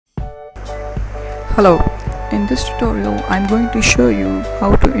Hello, in this tutorial I'm going to show you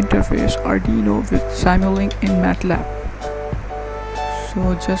how to interface Arduino with Simulink in Matlab.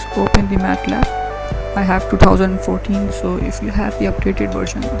 So just open the Matlab. I have 2014, so if you have the updated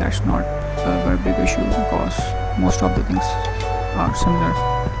version, that's not a very big issue because most of the things are similar.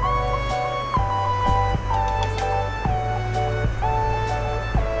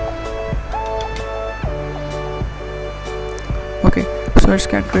 Okay, so let's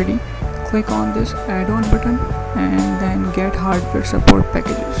get ready. Click on this add-on button and then get hardware support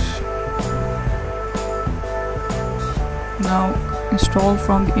packages. Now install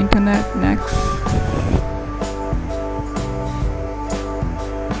from the internet. Next,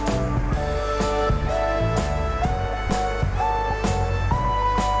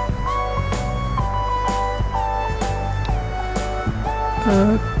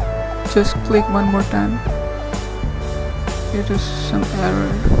 just click one more time. It is some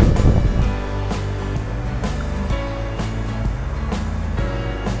error.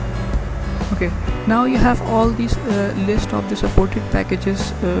 Okay, now you have all these list of the supported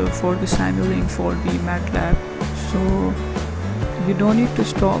packages for the Simulink for the Matlab, so you don't need to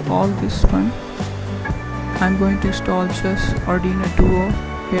install all this one. I'm going to install just Arduino Duo.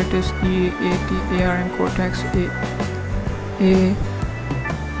 Here it is the ARM Cortex A, the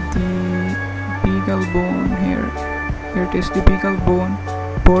BeagleBone here it is the BeagleBone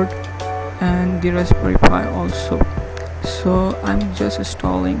board and the Raspberry Pi also. So I'm just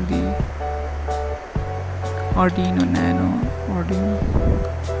installing the Arduino Nano.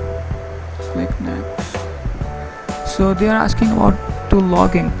 Click next. So they are asking about to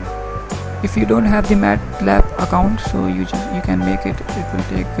logging. If you don't have the Matlab account, so you can make it. It will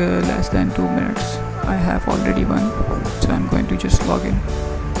take less than 2 minutes. I have already one, so I'm going to just log in.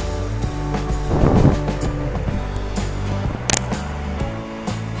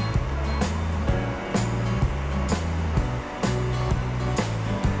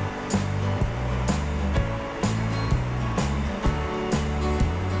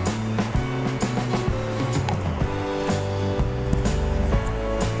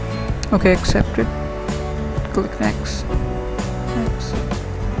 Okay, accept it. Click next.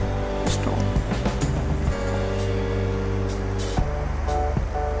 Install.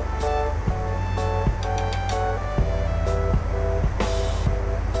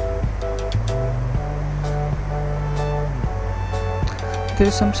 There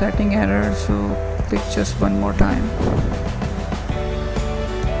is some setting error, so click just one more time.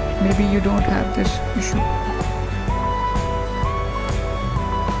 Maybe you don't have this issue.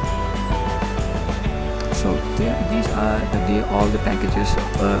 So these are all the packages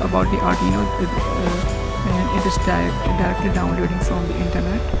about the Arduino, and it is directly downloading from the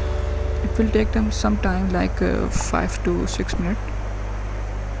internet. It will take them some time, like 5 to 6 minutes.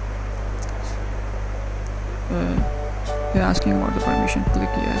 They're asking about the permission. Click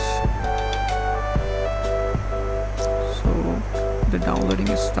yes. So the downloading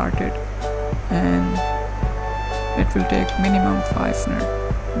is started, and it will take minimum 5 minutes.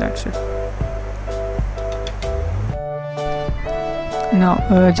 That's it. Now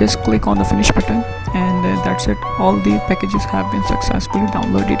just click on the finish button, and that's it. All the packages have been successfully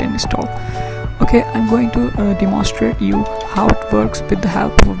downloaded and installed. Okay, I'm going to demonstrate you how it works with the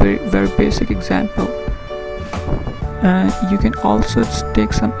help of a very basic example. You can also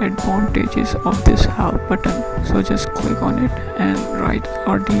take some advantages of this help button. So just click on it and write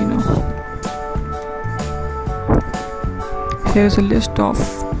Arduino. Here's a list of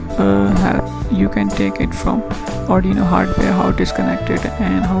help. You can take it from Arduino hardware, how it is connected,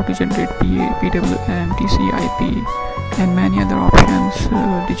 and how to generate PA, PWM, TCP, and many other options,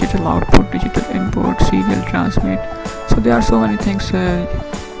 digital output, digital input, serial transmit. So there are so many things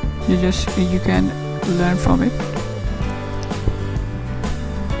you can learn from it.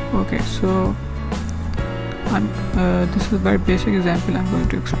 Okay, so this is a very basic example I'm going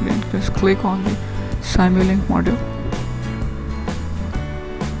to explain. Just click on the Simulink module.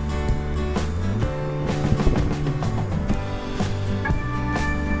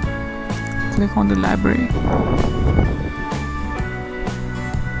 Click on the library.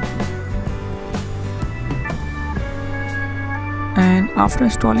 And after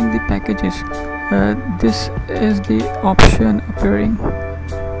installing the packages, this is the option appearing,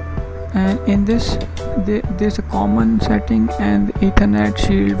 and in this there's a common setting and Ethernet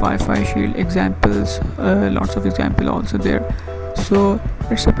shield, Wi-Fi shield examples, lots of examples also there. So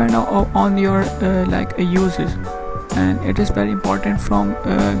it's depend on your uses. And it is very important from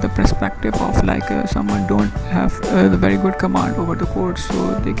the perspective of someone don't have the very good command over the code,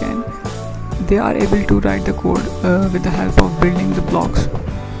 so they are able to write the code with the help of building the blocks.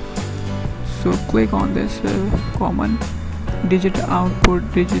 So click on this common digital output,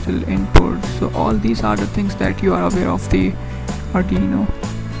 digital input. So all these are the things that you are aware of the Arduino.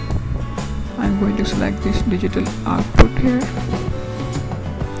 I'm going to select this digital output here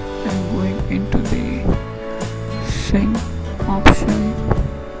and going into the sync option,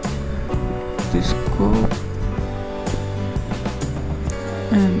 the scope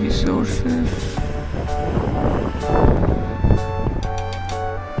and resources.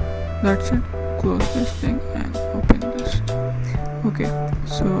 That's it. Close this thing and open this. Okay,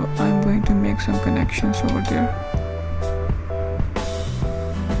 so I'm going to make some connections over there.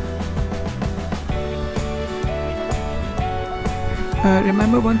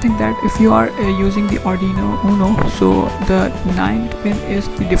 Remember one thing, that if you are using the Arduino Uno, so the 9th pin is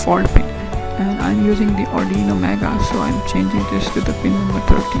the default pin, and I'm using the Arduino Mega, so I'm changing this to the pin number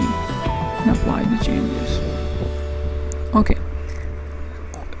 13 and apply the changes. Okay,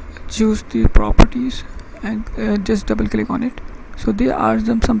 choose the properties and just double click on it. So there are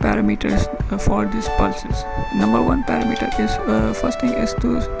some parameters for these pulses. Number one parameter is first thing is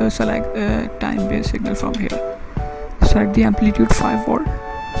to select time based signal from here. Set the amplitude 5 volt,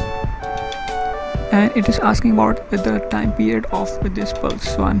 and it is asking about the time period of this pulse,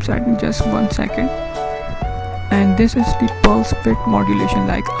 so I'm setting just 1 second. And this is the pulse width modulation,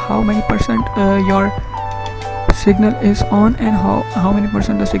 like how many percent your signal is on and how many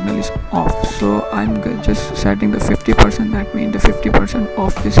percent the signal is off. So I'm just setting the 50%, that means the 50%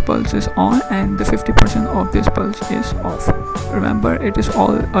 of this pulse is on and the 50% of this pulse is off. Remember, it is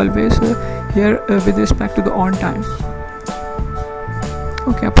always here with respect to the on time.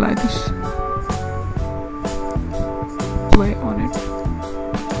 Okay, apply this, play on it.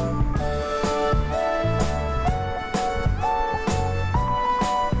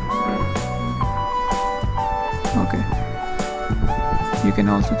 Okay, you can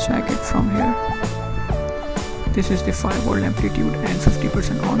also check it from here. This is the 5 volt amplitude and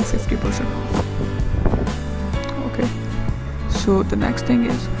 50% on, 50% off. Okay, so the next thing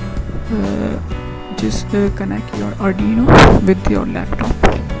is just connect your Arduino with your laptop.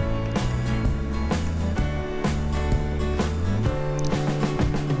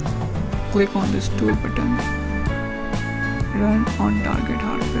 Click on this tool button, run on target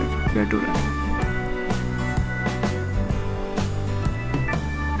hardware, where to run.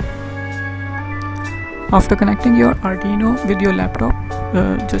 After connecting your Arduino with your laptop,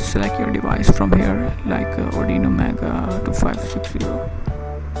 just select your device from here, like Arduino Mega 2560.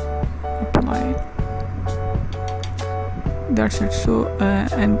 Apply it. That's it. So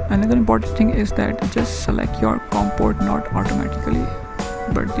and another important thing is that just select your COM port not automatically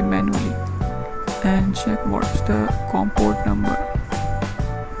but the manually, and check what's the COM port number.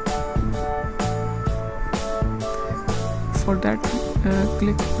 For that,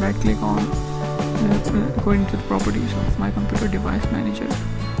 right click on going to the properties of my computer device manager,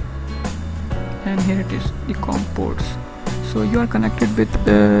 and here it is, the COM ports. So you are connected with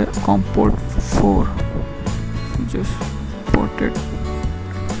COM port 4, so just port it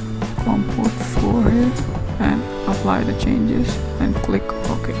COM port 4 here and apply the changes and click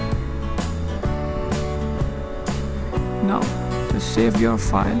OK. Now just save your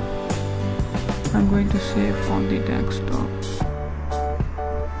file. I'm going to save on the desktop.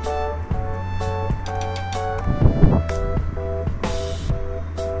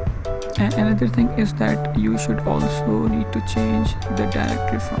 And another thing is that you should also need to change the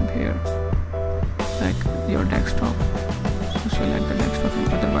directory from here, like your desktop. So select the desktop,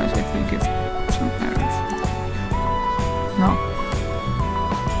 otherwise it will give some errors.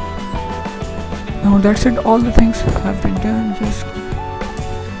 Now that's it, all the things have been done. Just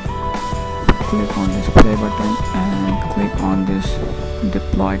click on this play button and click on this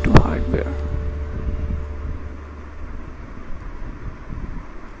deploy to hardware.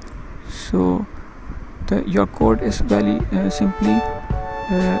 So your code is very simply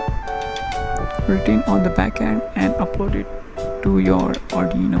written on the back end and uploaded to your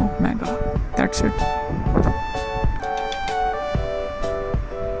Arduino Mega. That's it.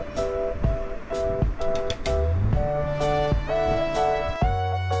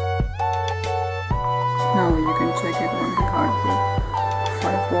 Now you can check it on the hardware.